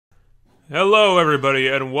Hello everybody,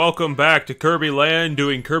 and welcome back to Kirby Land,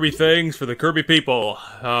 doing Kirby things for the Kirby people.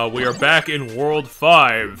 We are back in World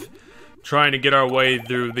 5, trying to get our way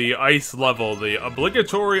through the ice level, the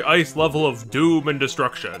obligatory ice level of doom and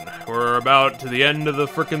destruction. We're about to the end of the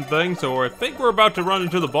frickin' thing, so I think we're about to run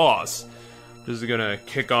into the boss. This is gonna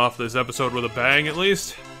kick off this episode with a bang, at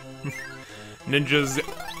least. Ninjas...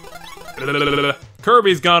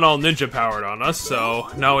 Kirby's gone all ninja-powered on us, so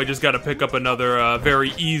now we just gotta pick up another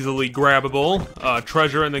very easily grabbable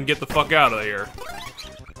treasure and then get the fuck out of here.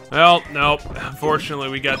 Well, nope. Unfortunately,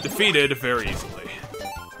 we got defeated very easily.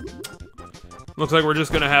 Looks like we're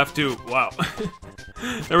just gonna have to... Wow.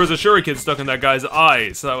 There was a shuriken stuck in that guy's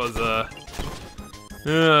eyes. That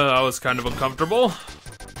was kind of uncomfortable.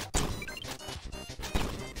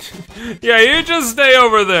 Yeah, you just stay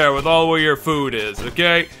over there with all where your food is,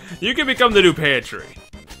 okay? You can become the new pantry.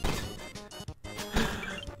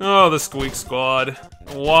 Oh, the Squeak Squad.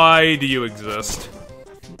 Why do you exist?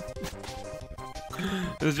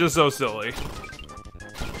 It's just so silly.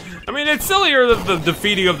 I mean, it's sillier that the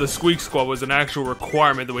defeating of the Squeak Squad was an actual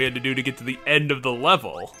requirement that we had to do to get to the end of the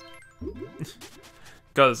level.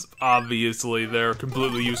 Because, obviously, they're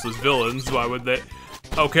completely useless villains. Why would they...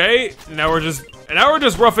 Okay, now we're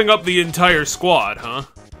just roughing up the entire squad, huh?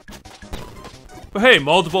 But hey,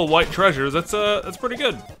 multiple white treasures, that's pretty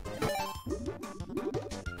good.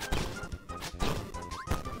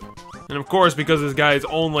 And of course, because this guy is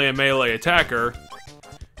only a melee attacker,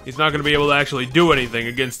 he's not gonna be able to actually do anything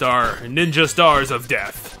against our ninja stars of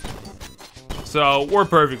death. So, we're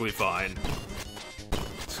perfectly fine.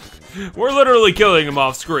 We're literally killing him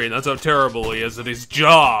off screen, that's how terrible he is at his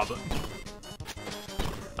job.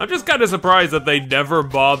 I'm just kind of surprised that they never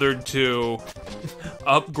bothered to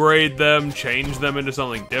upgrade them, change them into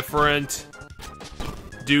something different,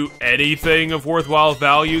 do anything of worthwhile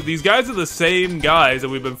value. These guys are the same guys that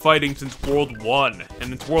we've been fighting since World 1,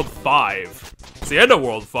 and it's World 5. It's the end of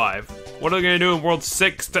World 5. What are they gonna do in World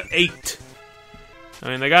 6 to 8? I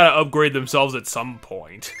mean, they gotta upgrade themselves at some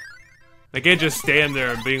point. They can't just stand there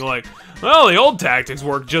and being like, well, the old tactics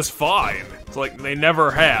work just fine. It's like, they never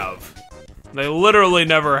have. They literally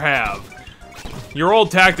never have. Your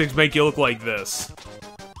old tactics make you look like this.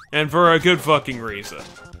 And for a good fucking reason.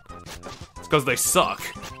 It's because they suck.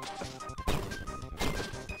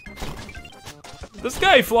 This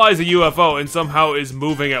guy flies a UFO and somehow is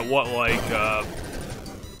moving at what, like,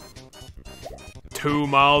 2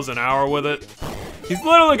 miles an hour with it? He's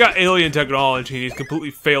literally got alien technology and he's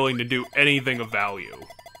completely failing to do anything of value.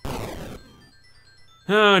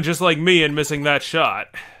 Just like me and missing that shot.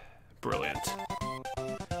 Brilliant.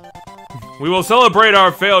 We will celebrate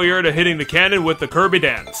our failure to hitting the cannon with the Kirby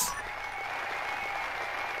dance.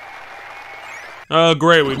 Oh,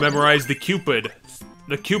 great, we memorized the Cupid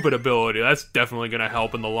ability. That's definitely gonna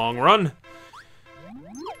help in the long run.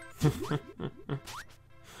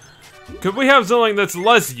 Could we have something that's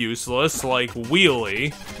less useless, like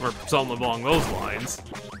wheelie, or something along those lines?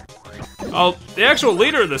 Oh, the actual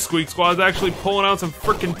leader of the Squeak Squad is actually pulling out some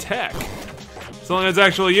frickin' tech. Something that's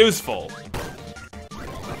actually useful.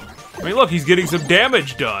 I mean, look, he's getting some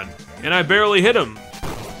damage done, and I barely hit him.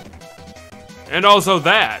 And also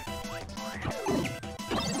that.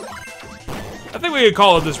 I think we could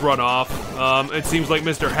call it this run off. It seems like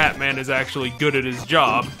Mr. Hatman is actually good at his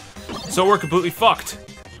job, so we're completely fucked.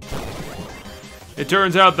 It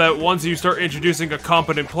turns out that once you start introducing a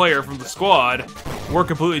competent player from the squad, we're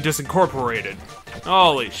completely disincorporated.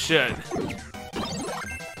 Holy shit.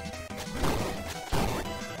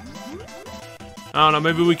 I don't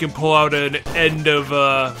know, maybe we can pull out an end of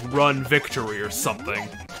run victory or something.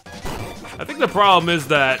 I think the problem is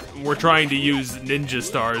that we're trying to use ninja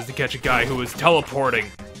stars to catch a guy who is teleporting.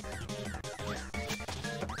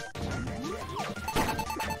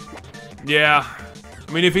 Yeah.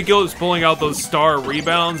 I mean, if he goes pulling out those star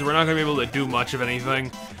rebounds, we're not gonna be able to do much of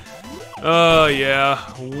anything.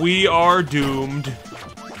 Yeah. We are doomed.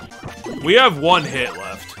 We have one hit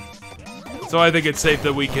left. So I think it's safe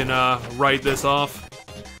that we can, write this off.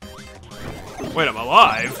 Wait, I'm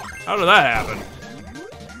alive? How did that happen?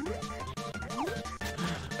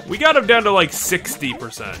 We got him down to like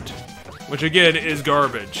 60%, which again is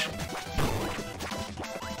garbage.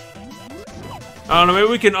 I don't know, maybe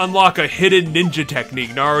we can unlock a hidden ninja technique,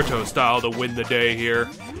 Naruto style, to win the day here.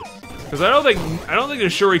 Because I don't think the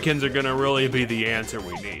shurikens are gonna really be the answer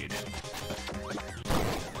we need.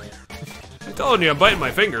 I'm telling you, I'm biting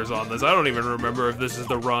my fingers on this. I don't even remember if this is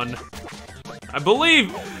the run. I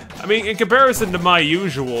mean, in comparison to my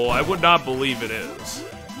usual, I would not believe it is.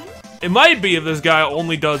 It might be if this guy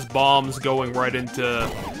only does bombs going right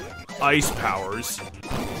into ice powers.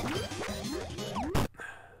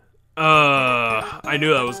 I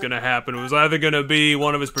knew that was gonna happen. It was either gonna be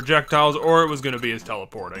one of his projectiles or it was gonna be his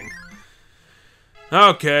teleporting.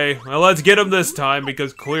 Okay, well, let's get him this time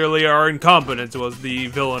because clearly our incompetence was the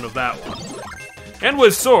villain of that one. And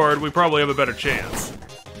with Sword, we probably have a better chance.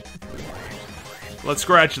 Let's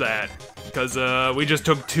scratch that, because we just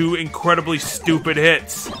took 2 incredibly stupid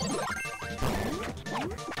hits.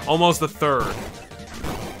 Almost a third.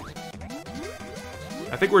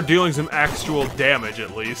 I think we're dealing some actual damage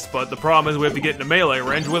at least, but the problem is we have to get into melee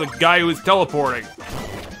range with a guy who is teleporting.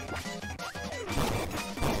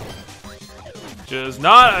 Which is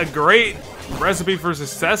not a great recipe for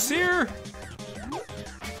success here.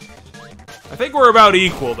 I think we're about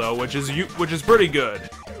equal though, which is pretty good.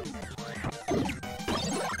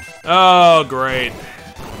 Oh, great.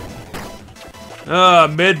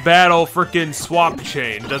 Mid-battle frickin' swap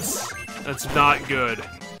change. That's not good.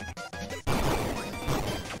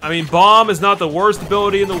 I mean, Bomb is not the worst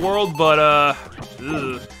ability in the world, but,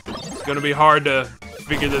 it's gonna be hard to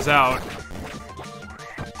figure this out.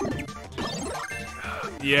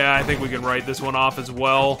 Yeah, I think we can write this one off as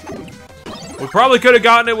well. We probably could have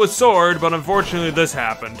gotten it with Sword, but unfortunately this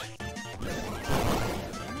happened.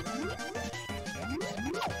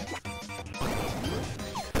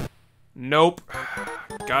 Nope.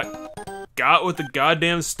 Got with the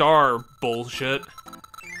goddamn star bullshit.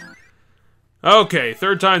 Okay,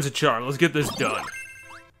 3rd time's a charm. Let's get this done.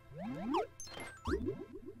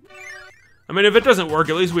 I mean, if it doesn't work,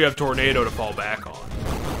 at least we have Tornado to fall back on.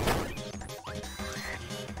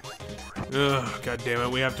 Ugh, god damn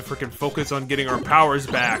it, we have to freaking focus on getting our powers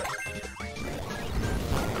back.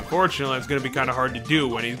 Unfortunately, it's gonna be kind of hard to do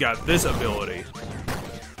when he's got this ability.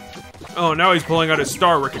 Oh, now he's pulling out his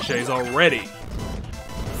star ricochets already.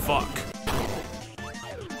 Fuck.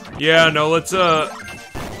 Yeah, no, let's,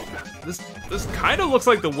 This kind of looks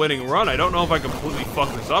like the winning run. I don't know if I completely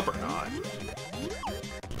fucked this up or not.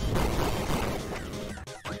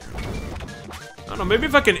 I don't know, maybe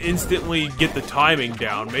if I can instantly get the timing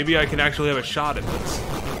down, maybe I can actually have a shot at this.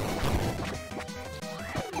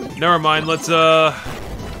 Never mind, let's start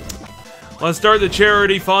the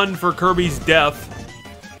charity fund for Kirby's death.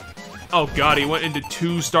 Oh god, he went into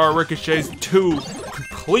 2 star ricochets, 2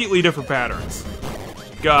 completely different patterns.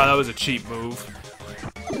 God, that was a cheap move.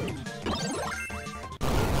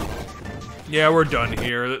 Yeah, we're done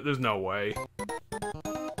here. There's no way.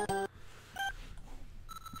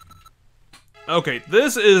 Okay,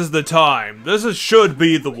 this is the time. Should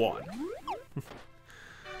be the one.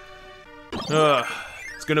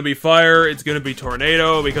 It's gonna be fire, it's gonna be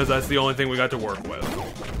tornado, because that's the only thing we got to work with.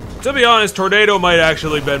 To be honest, tornado might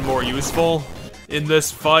actually been more useful in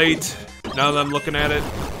this fight, now that I'm looking at it.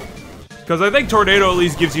 Because I think tornado at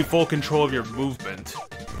least gives you full control of your movement.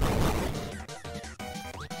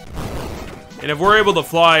 And if we're able to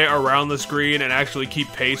fly around the screen and actually keep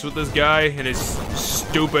pace with this guy and his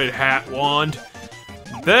stupid hat wand,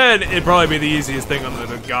 then it'd probably be the easiest thing on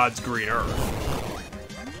the God's green earth.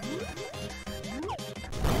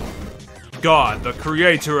 God, the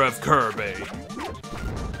creator of Kirby.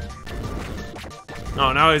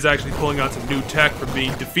 Oh, now he's actually pulling out some new tech from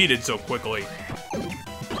being defeated so quickly.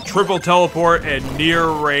 Triple teleport and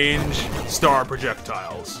near-range star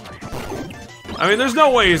projectiles. I mean, there's no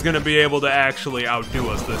way he's gonna be able to actually outdo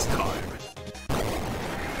us this time.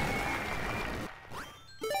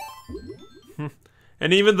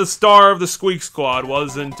 And even the star of the Squeak Squad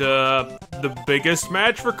wasn't the biggest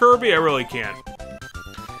match for Kirby. I really can't.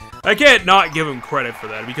 I can't not give him credit for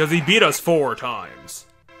that, because he beat us 4 times.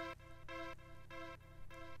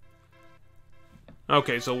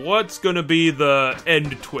 Okay, so what's gonna be the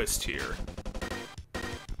end twist here?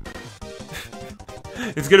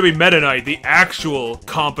 It's gonna be Meta Knight, the actual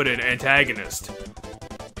competent antagonist.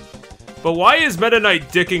 But why is Meta Knight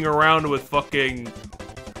dicking around with fucking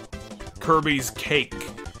Kirby's cake?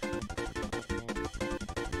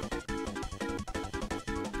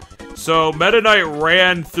 So Meta Knight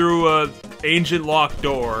ran through a ancient locked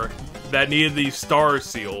door that needed these star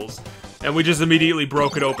seals, and we just immediately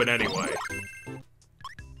broke it open anyway.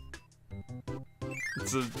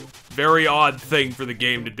 It's a very odd thing for the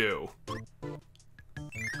game to do.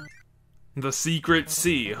 The secret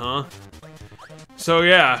sea, huh? So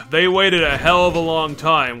yeah, they waited a hell of a long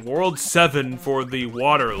time. World 7 for the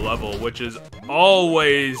water level, which is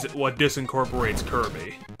always what disincorporates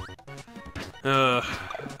Kirby. I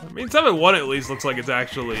mean, 7-1 at least looks like it's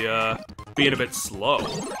actually, being a bit slow.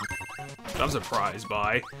 I'm surprised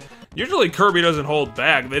by. Usually Kirby doesn't hold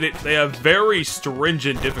back. They have very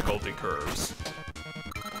stringent difficulty curves.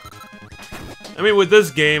 I mean, with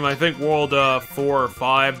this game, I think World 4 or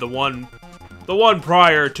 5, the one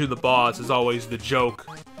prior to the boss, is always the joke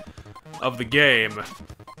of the game.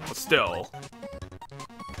 But still.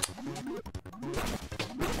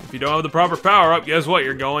 If you don't have the proper power-up, guess what?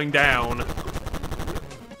 You're going down.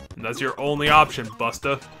 And that's your only option,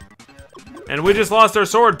 Busta. And we just lost our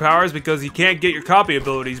sword powers because you can't get your copy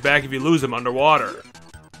abilities back if you lose them underwater.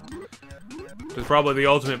 Which is probably the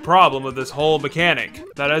ultimate problem with this whole mechanic.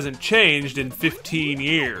 That hasn't changed in 15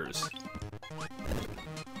 years.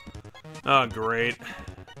 Oh, great.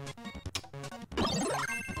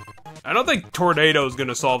 I don't think Tornado is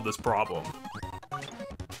gonna solve this problem.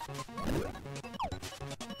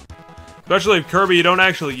 Especially if Kirby, you don't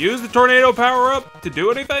actually use the Tornado power-up to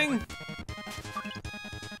do anything?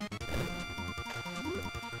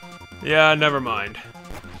 Yeah, never mind.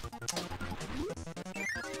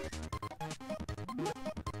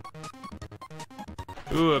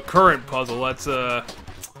 Ooh, a current puzzle. That's, that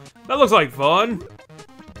looks like fun.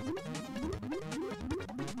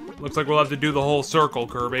 Looks like we'll have to do the whole circle,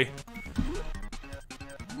 Kirby.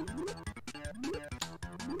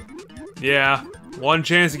 Yeah, one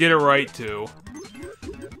chance to get it right, too.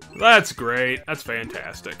 That's great. That's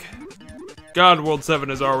fantastic. God, World 7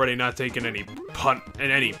 has already not taken any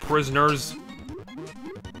any prisoners.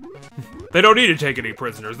 They don't need to take any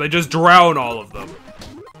prisoners. They just drown all of them.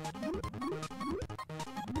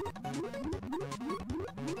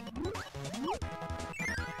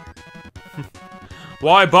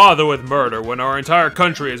 Why bother with murder when our entire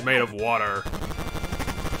country is made of water?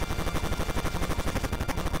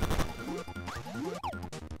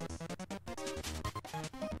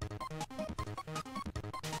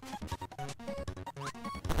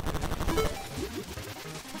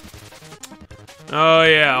 Oh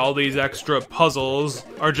yeah, all these extra puzzles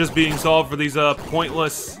are just being solved for these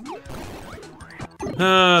pointless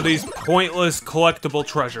collectible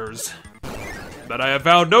treasures that I have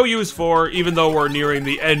found no use for, even though we're nearing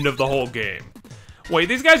the end of the whole game. Wait,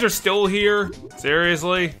 these guys are still here?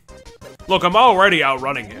 Seriously? Look, I'm already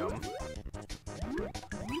outrunning him.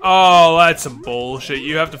 Oh, that's some bullshit.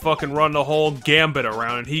 You have to fucking run the whole gambit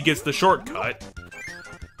around and he gets the shortcut.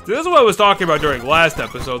 This is what I was talking about during last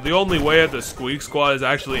episode. The only way that the Squeak Squad is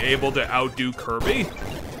actually able to outdo Kirby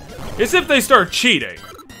is if they start cheating.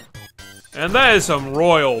 And that is some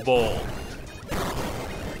royal bull.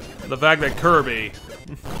 The fact that Kirby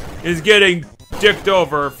is getting dicked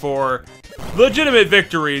over for legitimate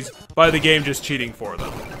victories by the game just cheating for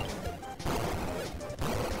them.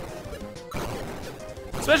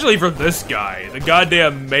 Especially from this guy, the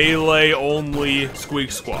goddamn melee-only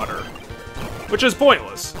Squeak Squatter. Which is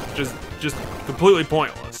pointless. Just completely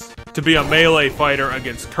pointless. To be a melee fighter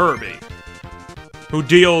against Kirby, who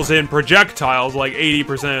deals in projectiles like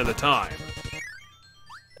 80% of the time.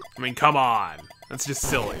 I mean, come on. That's just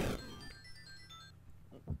silly.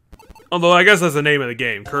 Although, I guess that's the name of the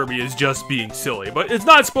game. Kirby is just being silly. But it's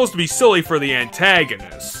not supposed to be silly for the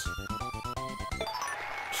antagonists.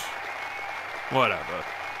 Whatever.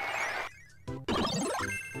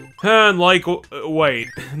 And like, wait,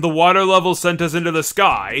 the water level sent us into the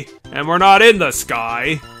sky, and we're not in the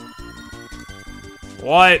sky.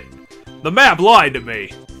 What? The map lied to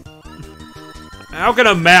me. How can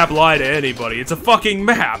a map lie to anybody? It's a fucking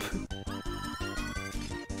map.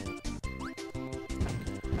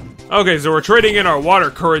 Okay, so we're trading in our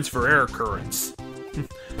water currents for air currents.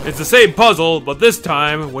 It's the same puzzle, but this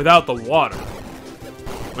time without the water.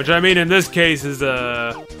 Which I mean in this case is,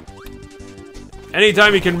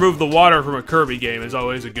 anytime you can remove the water from a Kirby game is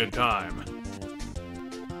always a good time.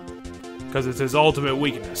 Because it's his ultimate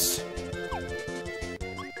weakness.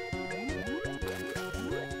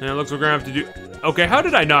 And it looks like we're gonna have to do... Okay, how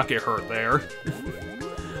did I not get hurt there?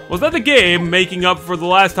 Was that the game making up for the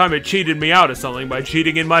last time it cheated me out of something by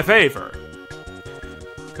cheating in my favor?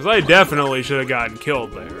 Because I definitely should have gotten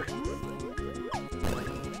killed there.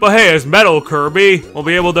 But hey, as Metal Kirby, we'll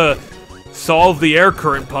be able to solve the air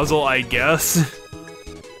current puzzle, I guess.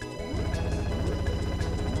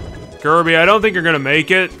 Kirby, I don't think you're gonna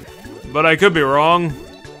make it, but I could be wrong.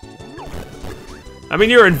 I mean,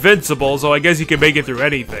 you're invincible, so I guess you can make it through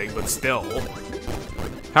anything, but still.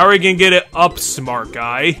 How are you gonna get it up, smart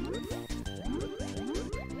guy?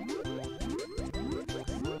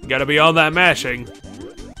 You gotta be on that mashing.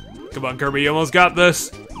 Come on, Kirby, you almost got this.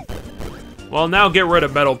 Well, now get rid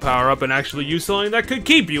of Metal Power-Up and actually use something that could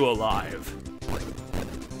keep you alive.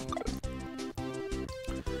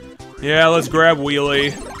 Yeah, let's grab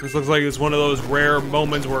Wheelie. This looks like it's one of those rare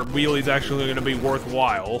moments where Wheelie's actually gonna be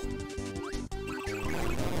worthwhile.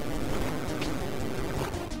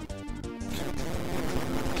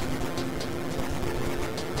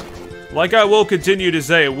 Like I will continue to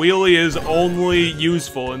say, Wheelie is only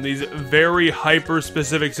useful in these very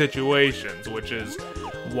hyper-specific situations, which is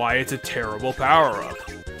why it's a terrible power-up.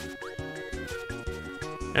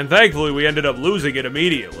 And thankfully, we ended up losing it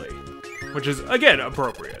immediately. Which is, again,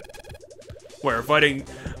 appropriate. Where fighting...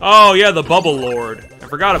 Oh, yeah, the Bubble Lord. I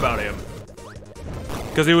forgot about him.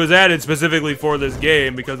 Because he was added specifically for this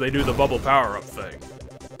game because they do the bubble power-up thing.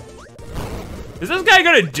 Is this guy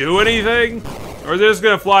gonna do anything? Or is he just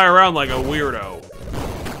gonna fly around like a weirdo?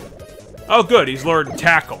 Oh, good, he's learned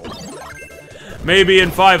Tackle. Maybe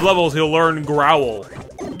in 5 levels he'll learn Growl.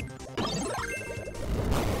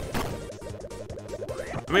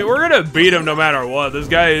 I mean, we're gonna beat him no matter what. This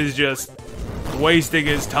guy is just wasting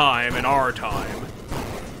his time and our time.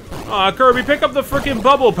 Aw, Kirby, pick up the freaking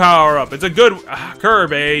bubble power-up. It's a good...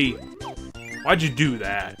 Kirby! Why'd you do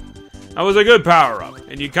that? That was a good power-up,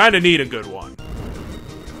 and you kinda need a good one.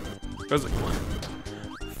 Because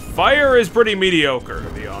fire is pretty mediocre, to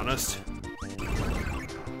be honest.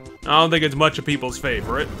 I don't think it's much of people's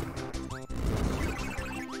favorite.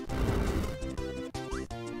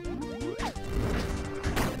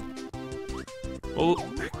 Well,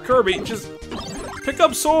 Kirby, just pick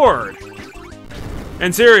up sword.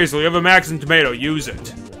 And seriously, you have a Max and Tomato, use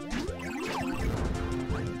it.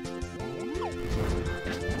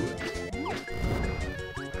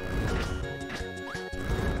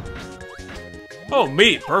 Oh,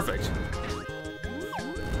 meat, perfect.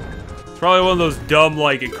 It's probably one of those dumb,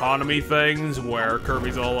 like, economy things where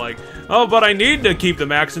Kirby's all like, oh, but I need to keep the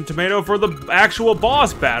Max and Tomato for the actual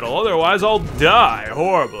boss battle, otherwise I'll die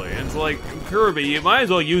horribly. And it's like, Kirby, you might as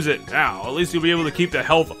well use it now. At least you'll be able to keep the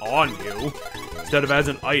health on you, instead of as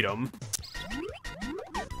an item.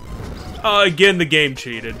 Again, the game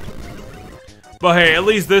cheated. But hey, at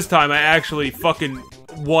least this time I actually fucking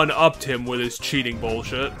one-upped him with his cheating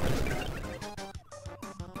bullshit.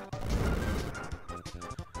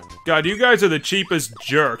 God, you guys are the cheapest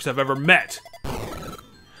jerks I've ever met.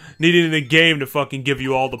 Needing the game to fucking give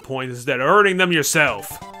you all the points instead of earning them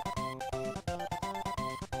yourself.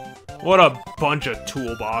 What a bunch of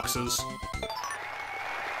toolboxes.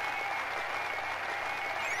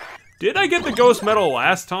 Did I get the Ghost Medal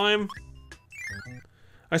last time?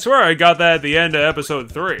 I swear I got that at the end of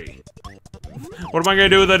episode 3. What am I gonna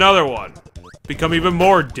do with another one? Become even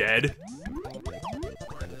more dead?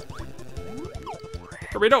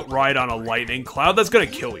 Kirby, don't ride on a lightning cloud, that's gonna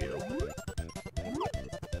kill you.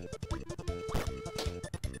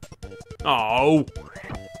 Oh.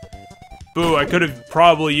 Boo, I could have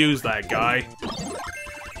probably used that guy.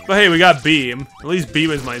 But hey, we got Beam. At least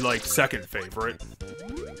Beam is my, like, second favorite.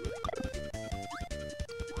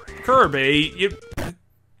 Kirby, you...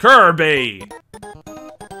 Kirby!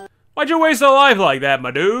 Why'd you waste a life like that,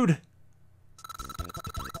 my dude?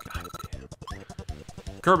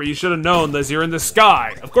 Kirby, you should have known this. You're in the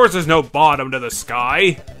sky. Of course there's no bottom to the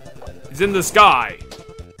sky. It's in the sky.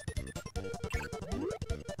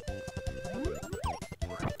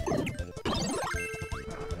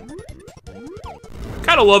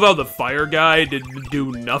 Kinda love how the fire guy didn't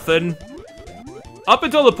do nothing. Up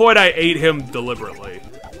until the point I ate him deliberately.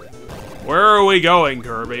 Where are we going,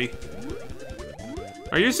 Kirby?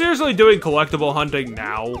 Are you seriously doing collectible hunting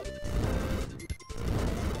now?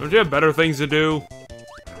 Don't you have better things to do?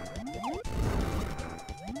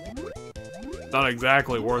 Not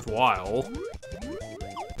exactly worthwhile.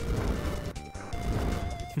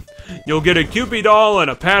 You'll get a Cupid doll and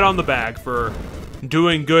a pat on the back for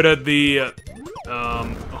doing good at the,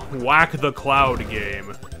 Whack the Cloud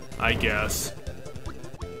game, I guess.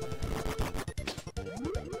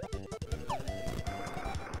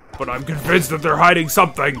 But I'm convinced that they're hiding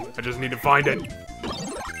something. I just need to find it.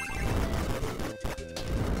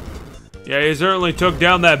 Yeah, he certainly took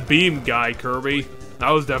down that beam guy, Kirby.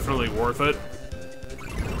 That was definitely worth it.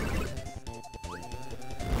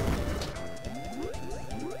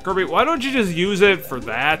 Kirby, why don't you just use it for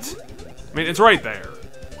that? I mean, it's right there.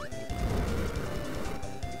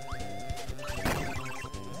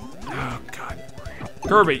 Oh, God.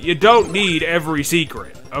 Kirby, you don't need every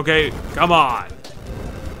secret, okay? Come on.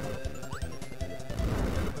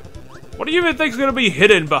 What do you even think's gonna be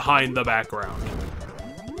hidden behind the background?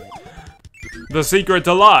 The secret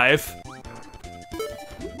to life.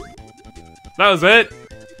 That was it.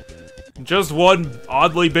 Just one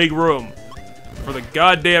oddly big room for the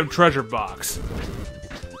goddamn treasure box.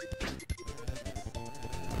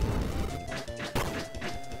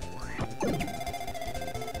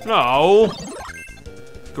 No.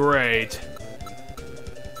 Great.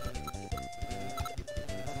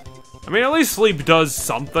 I mean, at least sleep does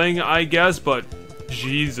something, I guess, but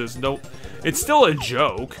Jesus, no. It's still a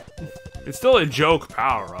joke. It's still a joke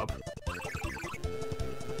power-up.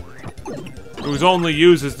 Whose only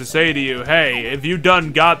use is to say to you, hey, if you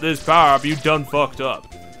done got this power-up, you done fucked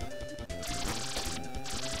up.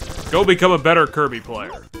 Go become a better Kirby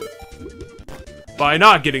player. By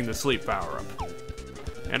not getting the sleep power-up.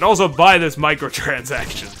 And also buy this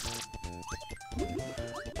microtransaction.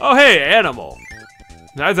 Oh hey, animal.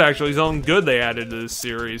 That's actually something good they added to this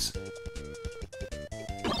series.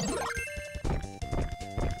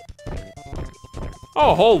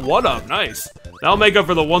 Oh, a whole 1-up, nice. That'll make up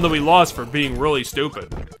for the one that we lost for being really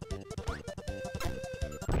stupid.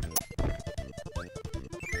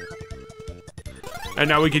 And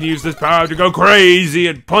now we can use this power to go crazy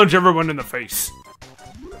and punch everyone in the face.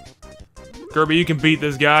 Kirby, you can beat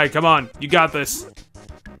this guy. Come on, you got this.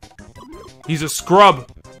 He's a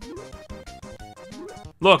scrub.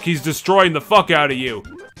 Look, he's destroying the fuck out of you.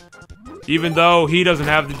 Even though he doesn't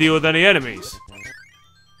have to deal with any enemies.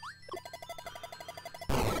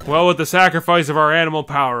 Well, with the sacrifice of our animal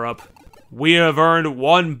power-up, we have earned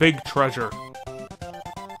one big treasure.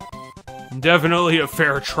 Definitely a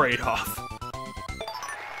fair trade-off.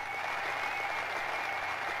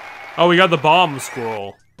 Oh, we got the bomb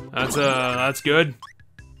scroll. That's good.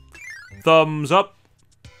 Thumbs up.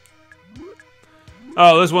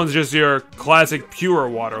 Oh, this one's just your classic pure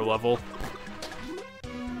water level.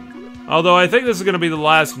 Although I think this is gonna be the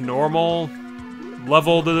last normal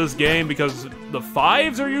level to this game because the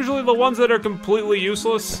 5s are usually the ones that are completely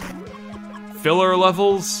useless. Filler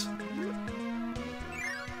levels.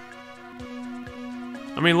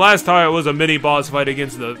 I mean, last time it was a mini boss fight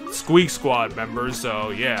against the Squeak Squad members,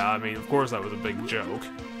 so yeah, I mean, of course that was a big joke.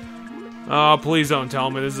 Oh, please don't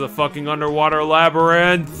tell me this is a fucking underwater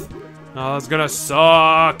labyrinth. Oh, it's gonna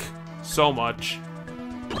suck so much.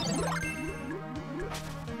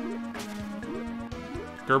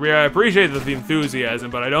 Kirby, I appreciate the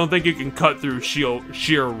enthusiasm, but I don't think you can cut through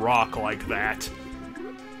sheer rock like that.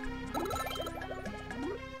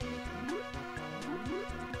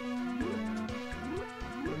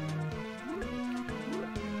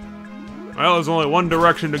 Well, there's only one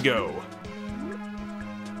direction to go.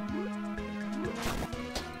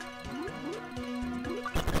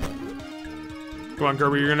 Come on,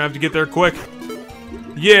 Kirby, you're gonna have to get there quick.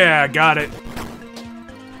 Yeah, got it.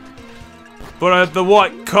 But at the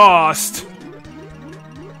what cost?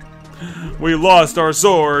 We lost our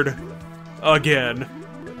sword. Again.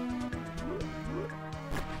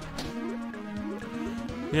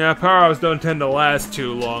 Yeah, power-ups don't tend to last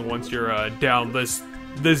too long once you're down this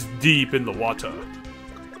deep in the water.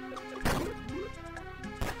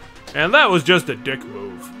 And that was just a dick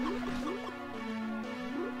move.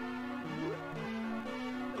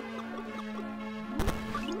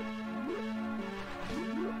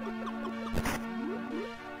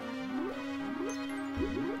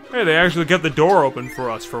 Hey, they actually kept the door open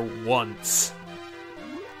for us for once.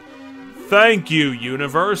 Thank you,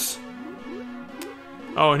 universe.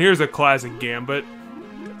 Oh, and here's a classic gambit.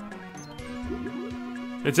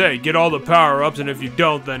 It's, hey, get all the power-ups, and if you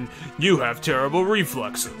don't, then you have terrible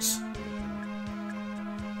reflexes.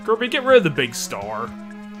 Kirby, get rid of the big star.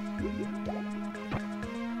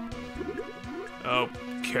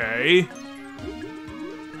 Okay.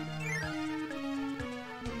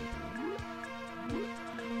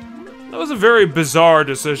 That was a very bizarre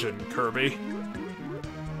decision, Kirby.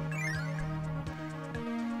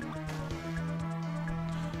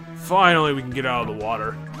 Finally, we can get out of the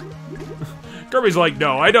water. Kirby's like,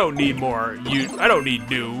 no, I don't need more. I don't need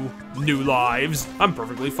new lives. I'm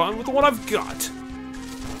perfectly fine with the one I've got.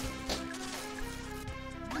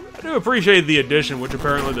 I do appreciate the addition, which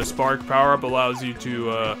apparently the spark power-up allows you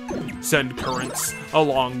to send currents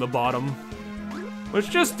along the bottom, which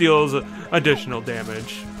just deals additional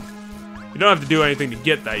damage. You don't have to do anything to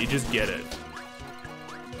get that, you just get it.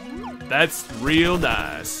 That's real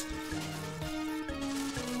nice.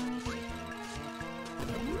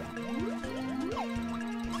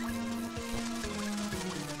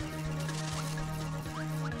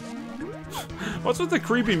 What's with the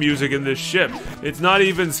creepy music in this ship? It's not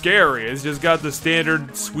even scary, it's just got the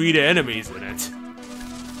standard sweet enemies in it.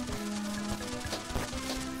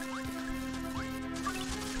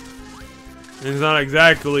 It's not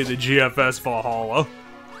exactly the GFS Valhalla.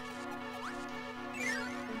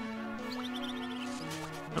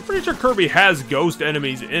 I'm pretty sure Kirby has ghost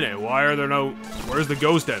enemies in it. Why are there no... Where's the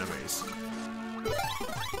ghost enemies?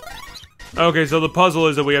 Okay, so the puzzle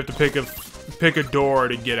is that we have to pick a door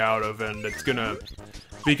to get out of, and it's gonna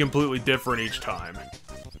be completely different each time.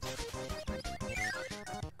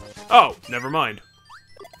 Oh, never mind.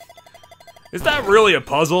 Is that really a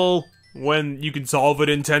puzzle when you can solve it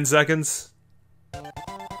in 10 seconds?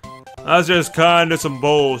 That's just kinda some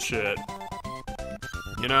bullshit.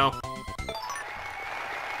 You know?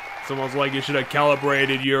 It's almost like you should have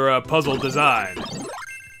calibrated your puzzle design.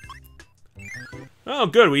 Oh,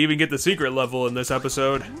 good, we even get the secret level in this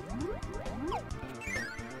episode.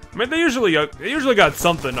 I mean, they usually got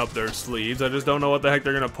something up their sleeves. I just don't know what the heck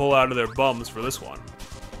they're gonna pull out of their bums for this one.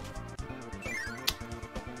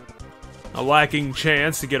 A lacking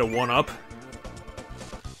chance to get a 1-up.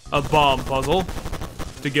 A bomb puzzle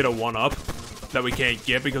to get a 1-up that we can't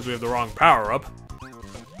get because we have the wrong power-up.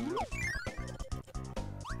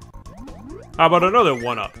 How about another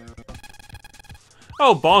 1-up?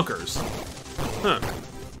 Oh, bonkers. Huh.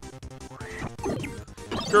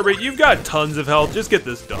 Kirby, you've got tons of health. Just get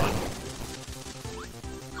this done.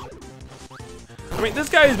 I mean, this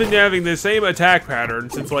guy has been having the same attack pattern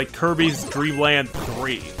since, like, Kirby's Dream Land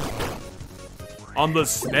 3. On the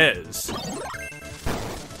SNES.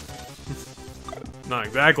 Not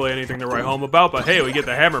exactly anything to write home about, but hey, we get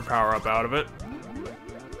the hammer power-up out of it.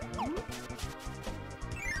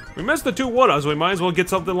 We missed the 2 1-ups, we might as well get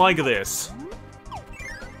something like this.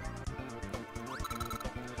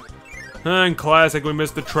 And classic, we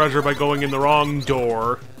missed the treasure by going in the wrong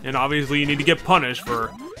door. And obviously you need to get punished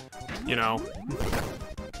for, you know,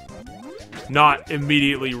 not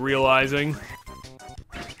immediately realizing.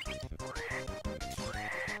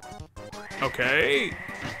 Okay.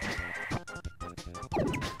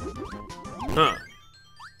 Huh.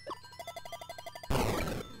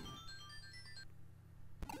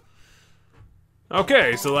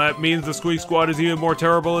 Okay, so that means the Squeak Squad is even more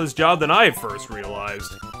terrible at his job than I first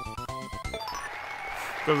realized.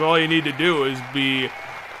 Because all you need to do is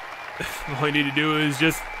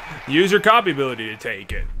just use your copy ability to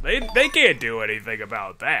take it. They can't do anything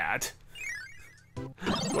about that.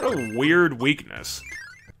 What a weird weakness.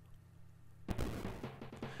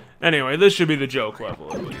 Anyway, this should be the joke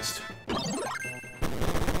level at least.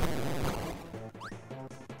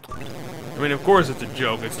 I mean, of course it's a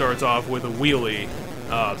joke. It starts off with a wheelie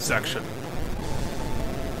section.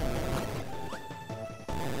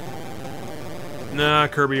 Nah,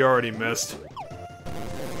 Kirby already missed.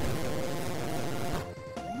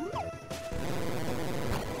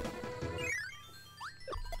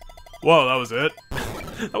 Whoa, that was it?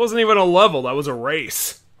 That wasn't even a level, that was a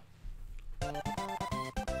race.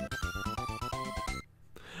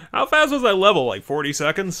 How fast was that level? Like 40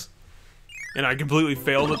 seconds? And I completely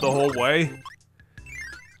failed it the whole way?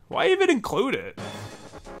 Why even include it?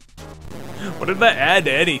 What did that add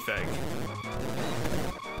to anything?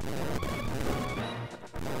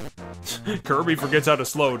 Kirby forgets how to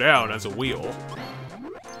slow down as a wheel.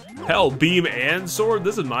 Hell, beam and sword?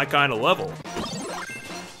 This is my kind of level.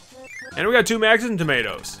 And we got 2 Maxim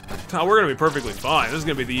tomatoes. Oh, we're gonna be perfectly fine. This is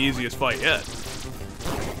gonna be the easiest fight yet.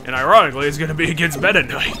 And ironically, it's gonna be against Meta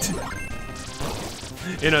Knight.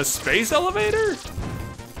 In a space elevator?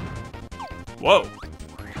 Whoa.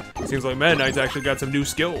 Seems like Meta Knight's actually got some new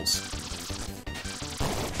skills.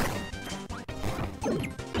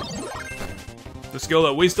 The skill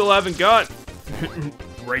that we still haven't got.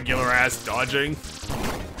 Regular ass dodging.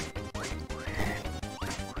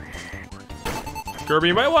 Kirby,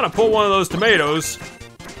 you might want to pull one of those tomatoes.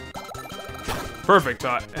 Perfect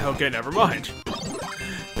time. Okay, never mind.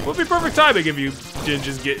 It would be perfect timing if you didn't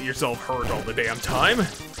just get yourself hurt all the damn time.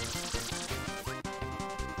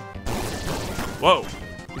 Whoa.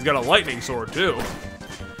 He's got a lightning sword, too.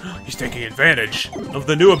 He's taking advantage of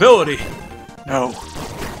the new ability. No.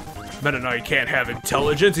 Meta Knight can't have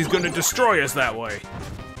intelligence. He's going to destroy us that way.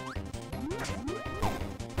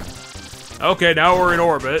 Okay, now we're in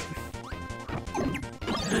orbit.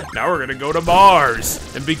 Now we're gonna go to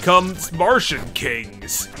Mars and become Martian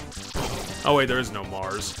kings. Oh wait, there is no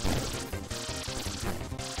Mars.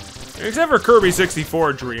 Except for Kirby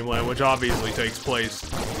 64 Dreamland, which obviously takes place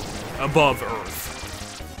above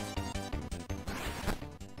Earth.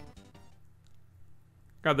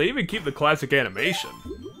 God, they even keep the classic animation.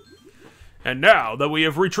 And now that we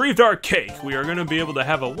have retrieved our cake, we are gonna be able to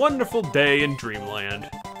have a wonderful day in Dreamland.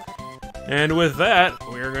 And with that,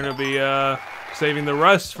 we are gonna be, saving the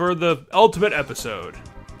rest for the ultimate episode.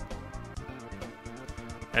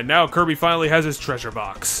 And now Kirby finally has his treasure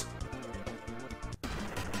box.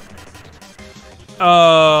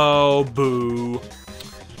 Oh, boo.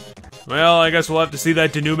 Well, I guess we'll have to see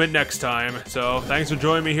that denouement next time. So, thanks for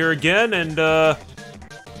joining me here again, and,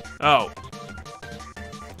 oh.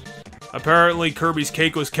 Apparently, Kirby's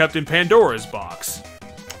cake was kept in Pandora's box.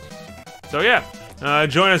 So, yeah.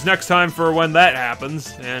 Join us next time for when that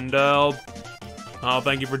happens, and, I'll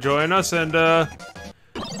thank you for joining us, and,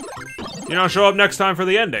 show up next time for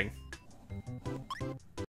the ending.